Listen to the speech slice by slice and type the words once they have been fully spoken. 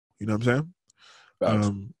You know what I'm saying?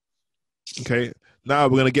 Facts. Okay. Now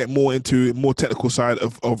we're gonna get more into more technical side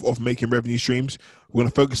of making revenue streams. We're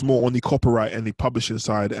gonna focus more on the copyright and the publishing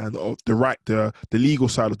side and of the legal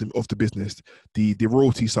side of the business, the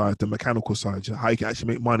royalty side, the mechanical side, how you can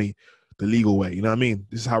actually make money the legal way. You know what I mean?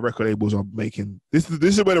 This is how record labels are making. This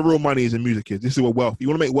is where the real money is in music is. This is where wealth. You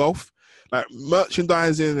want to make wealth, like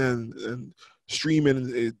merchandising and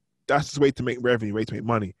streaming. That's the way to make revenue, way to make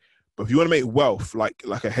money. But if you want to make wealth, like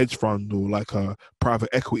a hedge fund or like a private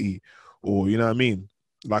equity, or you know what I mean,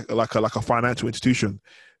 like a financial institution.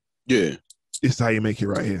 Yeah. This is how you make it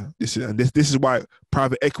right here. This is why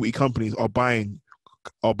private equity companies are buying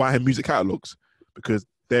music catalogs, because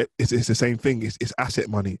it's the same thing. It's asset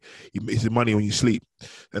money. It's the money when you sleep.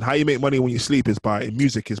 And how you make money when you sleep is by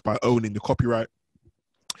owning the copyright,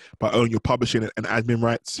 by owning your publishing and admin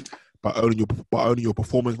rights, by owning your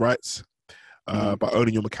performance rights, by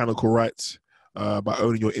owning your mechanical rights, by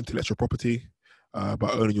owning your intellectual property, by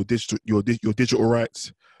owning your digital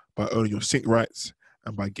rights, by owning your sync rights,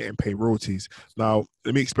 and by getting paid royalties. Now,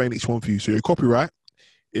 let me explain each one for you. So your copyright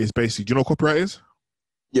is basically, do you know what copyright is?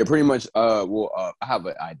 Yeah, pretty much. I have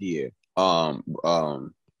an idea.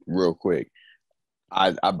 Real quick.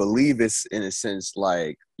 I believe it's in a sense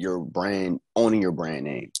like owning your brand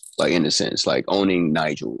name, like in a sense, like owning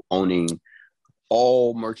Nigel, owning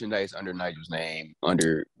all merchandise under Nigel's name,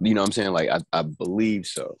 you know what I'm saying? Like I believe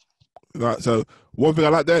so. Right. So one thing I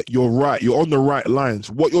like that, you're right. You're on the right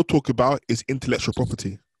lines. What you're talking about is intellectual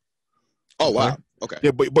property. Oh, okay? wow. Okay.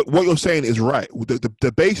 Yeah, but what you're saying is right.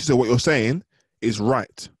 The basis of what you're saying is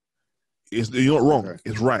right. You're not wrong. Okay.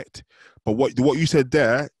 It's right. But what you said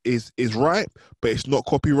there is right, but it's not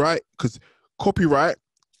copyright, because copyright,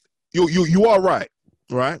 you are right,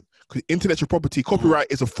 right? Because intellectual property, copyright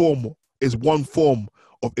is one form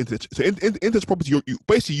of intellectual. So intellectual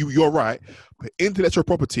property, you're right, but intellectual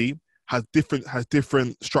property has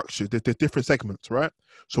different structures. There's different segments, right?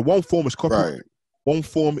 So one form is copyright, right. One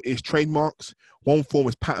form is trademarks, one form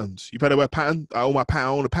is patents. You've heard the word patent? I own a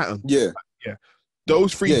patent. Yeah. Yeah.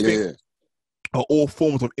 Those three things are all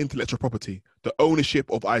forms of intellectual property, the ownership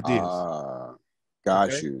of ideas.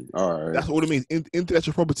 Got you. All right. That's what it means.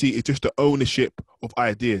 Intellectual property is just the ownership of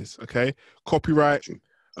ideas, okay? Copyright,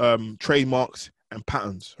 trademarks, and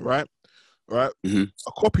patents, right? Right? Mm-hmm.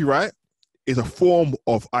 A copyright is a form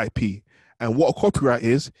of IP. And what a copyright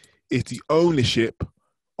is the ownership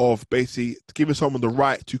of basically giving someone the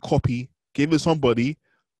right to copy, giving somebody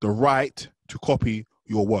the right to copy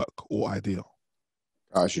your work or idea.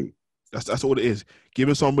 Got you. That's all it is.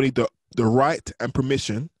 Giving somebody the right and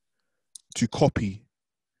permission to copy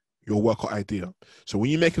your work or idea. So when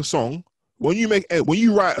you make a song, when you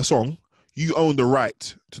write a song, you own the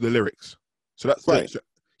right to the lyrics. So that's right.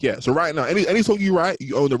 So right now, any song you write,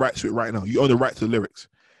 you own the right to it right now. You own the right to the lyrics.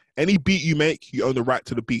 Any beat you make, you own the right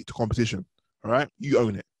to the beat, to composition. All right? You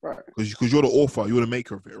own it. Right. Because you're the author, you're the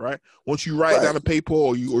maker of it, right? Once you write it down on paper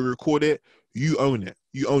or you record it, you own it.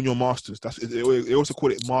 You own your masters. They also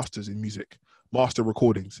call it masters in music, master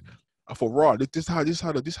recordings. I thought, raw, this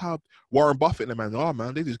how Warren Buffett and the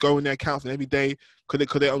man, they just go in there counting every day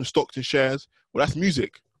because they own stocks and shares. Well, that's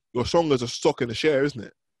music. Your song is a stock and a share, isn't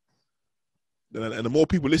it? And the more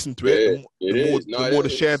people listen to it, the more the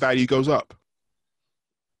share value goes up.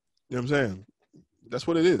 You know what I'm saying? That's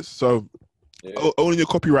what it is. So owning your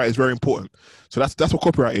copyright is very important. So that's what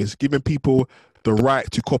copyright is, giving people the right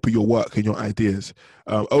to copy your work and your ideas.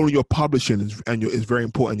 Owning your publishing is very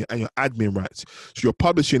important, and your admin rights. So your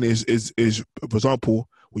publishing is for example,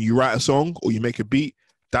 when you write a song or you make a beat,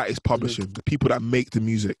 that is publishing. Mm-hmm. The people that make the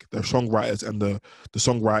music, the songwriters and the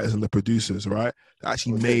songwriters and the producers, right? That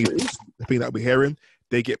actually made the thing that we're hearing.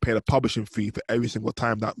 They get paid a publishing fee for every single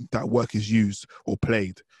time that work is used or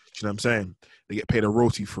played. Do you know what I'm saying? They get paid a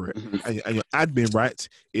royalty for it. Mm-hmm. And your admin rights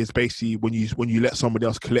is basically when you let somebody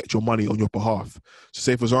else collect your money on your behalf. So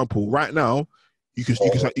say, for example, right now, you can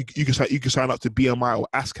sign up to BMI or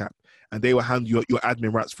ASCAP, and they will handle your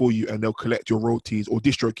admin rights for you, and they'll collect your royalties. Or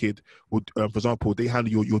DistroKid, for example, they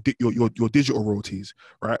handle your digital royalties,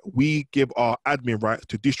 right? We give our admin rights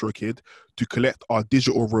to DistroKid to collect our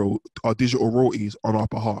digital royalties on our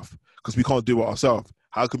behalf, because we can't do it ourselves.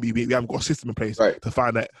 How can we haven't got a system in place to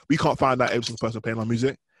find that? We can't find out every single person playing our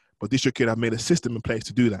music, but DistroKid have made a system in place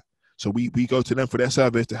to do that. So we go to them for their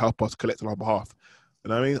service to help us collect on our behalf. You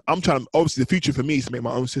know what I mean? I'm trying to, obviously the future for me is to make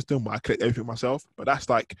my own system where I collect everything myself, but that's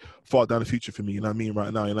like far down the future for me, you know what I mean,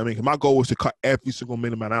 right now, you know what I mean? My goal was to cut every single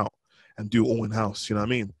middleman out and do it all in-house, you know what I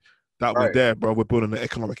mean? That way there, bro, we're building an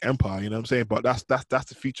economic empire, you know what I'm saying? But that's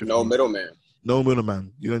the future. No middleman. No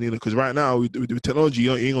middleman. You don't need it because right now with technology,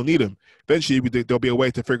 you ain't gonna need them. Eventually, there'll be a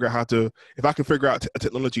way to figure out how to. If I can figure out a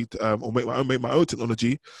technology or make my own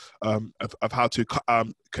technology of how to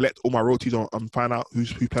collect all my royalties and find out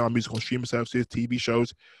who's playing my music on streaming services, TV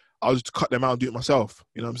shows. I'll just cut them out and do it myself.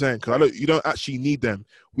 You know what I'm saying? Because you don't actually need them.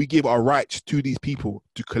 We give our rights to these people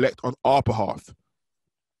to collect on our behalf. You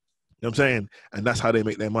know what I'm saying? And that's how they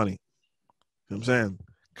make their money. You know what I'm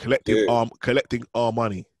saying? Collecting our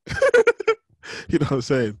money. You know what I'm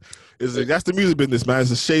saying? That's the music business, man.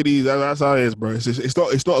 It's a shady. That's how it is, bro.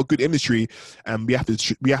 It's not a good industry, and we have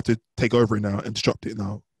to take over it now and disrupt it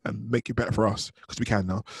now and make it better for us because we can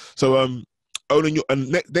now. So owning your and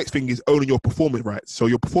next thing is owning your performance rights. So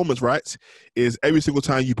your performance rights is every single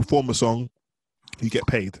time you perform a song, you get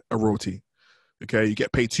paid a royalty. Okay, you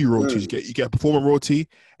get paid 2 royalties. You get a performer royalty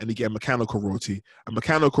and you get a mechanical royalty. A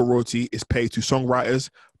mechanical royalty is paid to songwriters,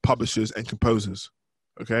 publishers, and composers.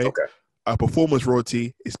 Okay. A performance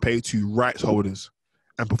royalty is paid to rights holders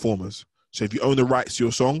and performers. So if you own the rights to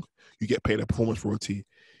your song, you get paid a performance royalty.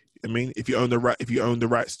 I mean, if you own the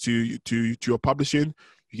rights to your publishing,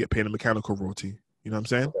 you get paid a mechanical royalty. You know what I'm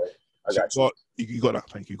saying? Okay. I got you. You got that.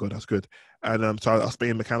 Thank you. God, that's good. And so I was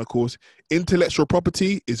paying mechanicals. Intellectual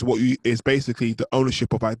property is is basically the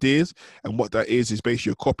ownership of ideas, and what that is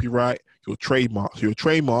basically your copyright, your trademark. So your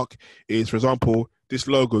trademark is, for example, this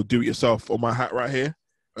logo, do it yourself, on my hat right here.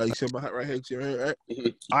 You see my hat right here? See right?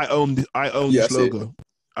 I own this logo.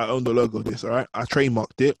 I own the logo of this. All right. I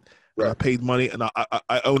trademarked it. And I paid money, and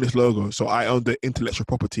I own this logo, so I own the intellectual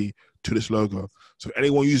property to this logo. So if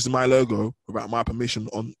anyone uses my logo without my permission,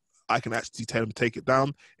 I can actually tell them to take it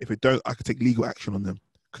down. If it don't, I can take legal action on them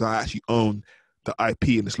because I actually own the IP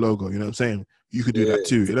in this logo. You know what I'm saying? You could do that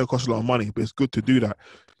too. It don't cost a lot of money, but it's good to do that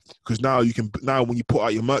because now when you put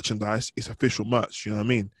out your merchandise, it's official merch. You know what I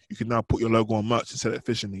mean? You can now put your logo on merch and sell it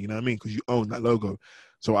efficiently. You know what I mean? Because you own that logo.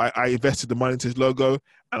 So I invested the money into this logo,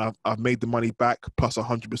 and I've made the money back plus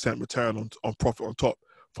 100% return on profit on top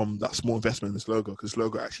from that small investment in this logo, because this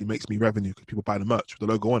logo actually makes me revenue because people buy the merch with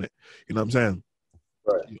the logo on it. You know what I'm saying?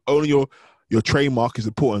 Right. Owning your trademark is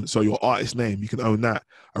important. So your artist name, you can own that.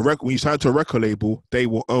 When you sign to a record label, they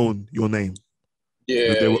will own your name.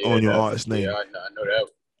 Yeah, they will own your artist name. Yeah, I know that.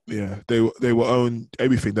 Yeah, they will own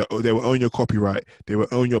everything. They will own your copyright. They will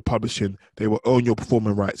own your publishing. They will own your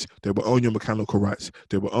performing rights. They will own your mechanical rights.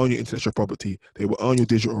 They will own your intellectual property. They will own your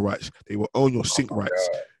digital rights. They will own your sync rights.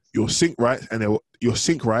 God. Your sync rights, your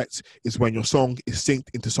sync rights is when your song is synced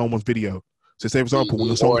into someone's video. So, say for example, when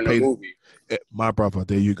your song is played, my brother,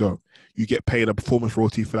 there you go. You get paid a performance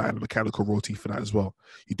royalty for that and a mechanical royalty for that as well.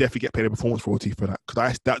 You definitely get paid a performance royalty for that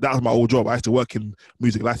because that was my old job. I used to work in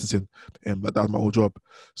music licensing, and that was my old job.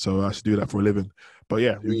 So I used to do that for a living. But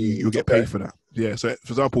yeah, you get paid for that. Yeah. So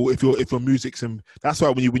for example, if your music's and that's why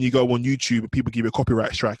when you go on YouTube, people give you a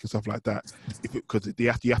copyright strike and stuff like that, because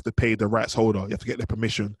you have to pay the rights holder. You have to get their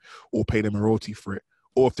permission or pay them a royalty for it.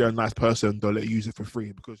 Or if they're a nice person, they'll let you use it for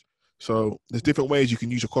free because. So there's different ways you can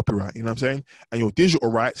use your copyright, you know what I'm saying? And your digital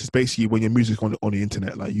rights is basically when your music's on the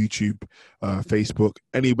internet, like YouTube, Facebook,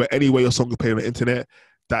 anywhere your song is played on the internet,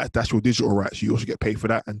 that's your digital rights. You also get paid for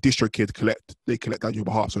that. And DistroKid collect that on your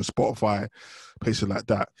behalf. So Spotify, places like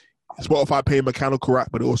that. Spotify pay mechanical right,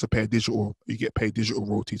 but they also pay digital. You get paid digital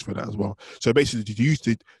royalties for that as well. So basically,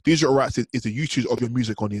 digital rights is the usage of your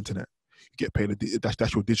music on the internet. You get paid.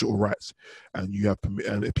 That's your digital rights, and you have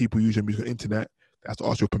and if people use your music on the internet, they have to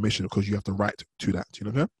ask your permission because you have the right to that. You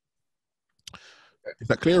know what I'm saying? Is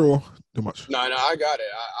that clear or too much? No, I got it.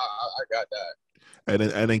 I got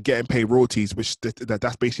that. And then getting paid royalties, which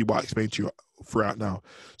that's basically what I explained to you throughout now.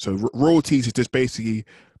 So royalties is just basically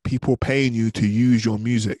people paying you to use your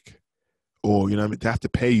music, or you know, they have to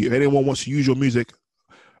pay you. If anyone wants to use your music,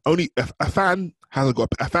 only if a fan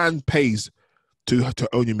pays to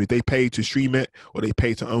own your music. They pay to stream it or they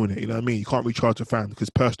pay to own it. You know what I mean? You can't recharge a fan because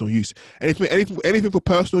personal use. Anything for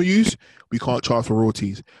personal use, we can't charge for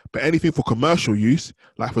royalties. But anything for commercial use,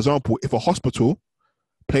 like for example, if a hospital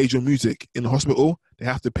plays your music in the hospital, they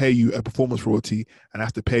have to pay you a performance royalty and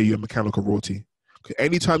have to pay you a mechanical royalty. Okay,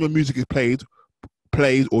 anytime your music is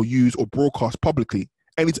played or used or broadcast publicly,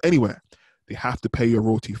 anywhere, they have to pay you a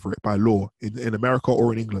royalty for it by law. In America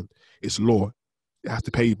or in England, it's law. They have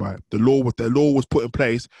to pay you by it. The law was put in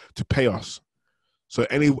place to pay us. So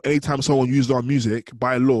anytime someone uses our music,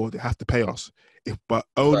 by law, they have to pay us. But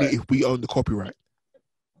only if we own the copyright.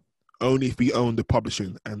 Only if we own the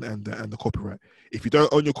publishing and the copyright. If you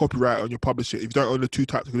don't own your copyright on your publishing, if you don't own the two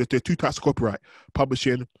types, because there are 2 types of copyright: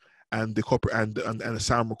 publishing and the copyright and the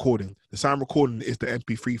sound recording. The sound recording is the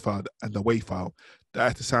MP3 file and the WAV file.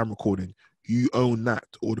 That's the sound recording. you own that,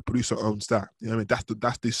 or the producer owns that. You know what I mean?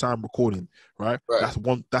 That's the sound recording, right? Right.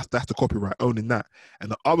 That's the copyright, owning that.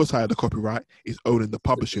 And the other side of the copyright is owning the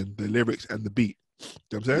publishing, the lyrics, and the beat. You know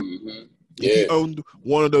what I'm saying? Mm-hmm. If you own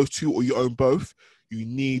one of those two, or you own both,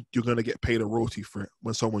 you're gonna get paid a royalty for it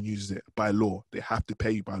when someone uses it by law. They have to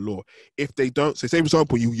pay you by law. If they don't, say for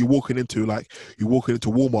example, you're walking into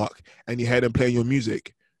Walmart and you hear them playing your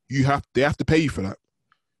music, they have to pay you for that.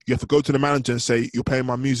 You have to go to the manager and say, you're paying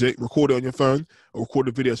my music, record it on your phone, or record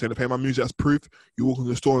the video saying they're paying my music as proof. You walk into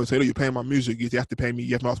the store and say, look, you're paying my music. You have to pay me.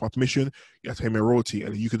 You have to ask my permission. You have to pay me a royalty,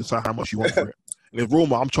 and then you can decide how much you want for it. And if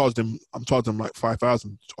Walmart, I'm charging them like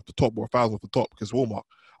 5,000 off the top, or 1,000 off the top, because Walmart.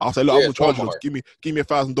 I'll say, look, I'm gonna charge you. Give me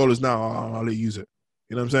 $1,000 now. I'll let you use it.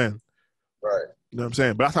 You know what I'm saying? Right. You know what I'm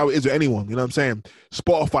saying? But that's how it is with anyone. You know what I'm saying?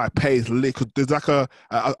 Spotify pays. There's like I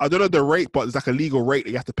don't know the rate, but there's like a legal rate that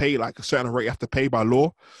you have to pay, like a certain rate you have to pay by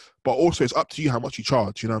law. But also, it's up to you how much you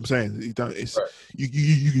charge. You know what I'm saying? You don't. It's right.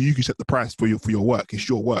 You can set the price for your work. It's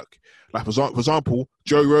your work. Like for example,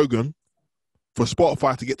 Joe Rogan, for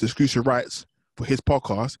Spotify to get the exclusive rights for his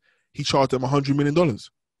podcast, he charged them $100 million.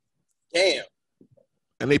 Damn.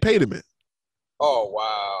 And they paid him it. Oh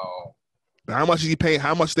wow. Now, how much is he paying?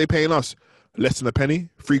 How much are they paying us? Less than a penny?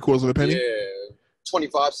 3/4 of a penny? Yeah.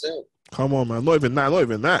 25 cents. Come on, man. Not even that.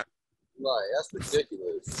 Right, that's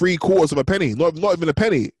ridiculous. 3/4 of a penny. Not even a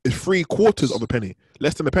penny. It's 3/4 of a penny.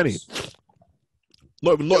 Less than a penny.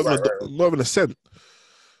 Not even a cent.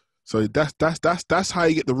 So that's how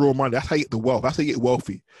you get the real money. That's how you get the wealth. That's how you get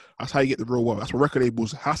wealthy. That's how you get the real wealth. That's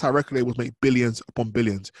how record labels make billions upon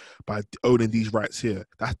billions by owning these rights here.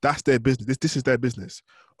 That's their business. This is their business.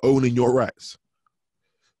 Owning your rights.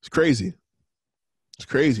 It's crazy. It's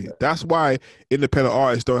crazy. That's why independent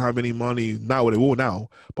artists don't have any money now. Well, they will now,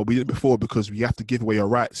 but we didn't before, because we have to give away our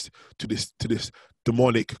rights to this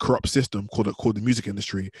demonic, corrupt system called the music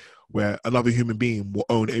industry, where another human being will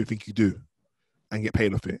own everything you do and get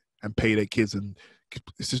paid off it and pay their kids, and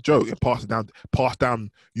it's just a joke, and pass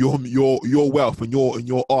down your wealth and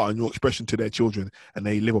your art and your expression to their children, and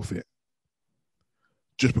they live off it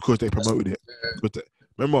just because they promoted it. But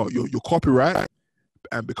remember, your copyright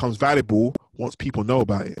and becomes valuable once people know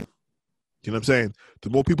about it. You know what I'm saying? The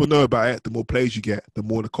more people know about it, the more plays you get, the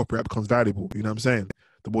more the copyright becomes valuable. You know what I'm saying?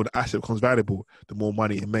 The more the asset becomes valuable, the more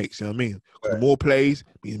money it makes. You know what I mean? Right. The more plays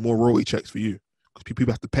means more royalty checks for you, because people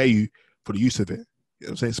have to pay you for the use of it. You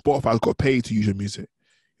know what I'm saying? Spotify's got to pay to use your music.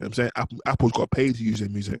 You know what I'm saying? Apple's got to pay to use their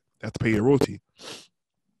music. They have to pay your royalty.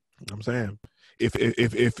 You know what I'm saying?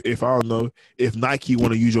 If I don't know, if Nike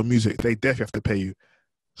want to use your music, they definitely have to pay you.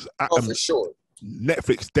 So, for sure.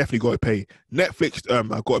 Netflix definitely got to pay. Netflix, I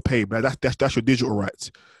got to pay, but that's your digital rights.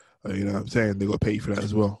 You know what I'm saying? They got to pay you for that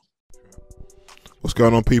as well. What's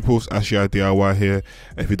going on, people? It's Actually DIY here.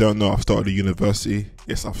 And if you don't know, I've started a university.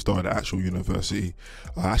 Yes, I've started an actual university.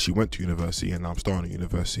 I actually went to university, and I'm starting a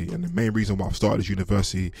university. And the main reason why I've started this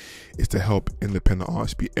university is to help independent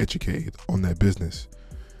artists be educated on their business.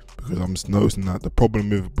 Because I'm just noticing that the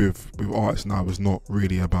problem with artists now is not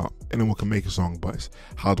really about anyone can make a song, but it's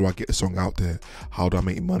how do I get a song out there? How do I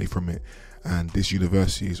make money from it? And this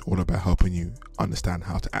university is all about helping you understand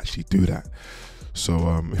how to actually do that.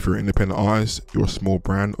 So if you're an independent artist, you're a small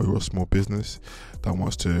brand, or you're a small business that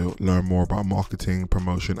wants to learn more about marketing,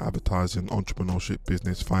 promotion, advertising, entrepreneurship,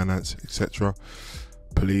 business, finance, etc.,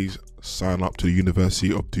 please sign up to the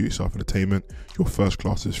University of Do It Yourself Entertainment. Your first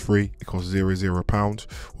class is free. It costs £0.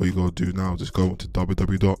 What you gotta do now is just go to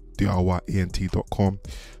www.diyen.com,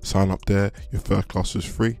 sign up there. Your first class is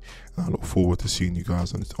free, and I look forward to seeing you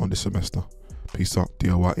guys on this semester. Peace out.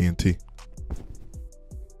 Diyent.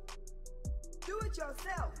 Do it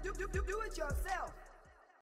yourself. Do it yourself.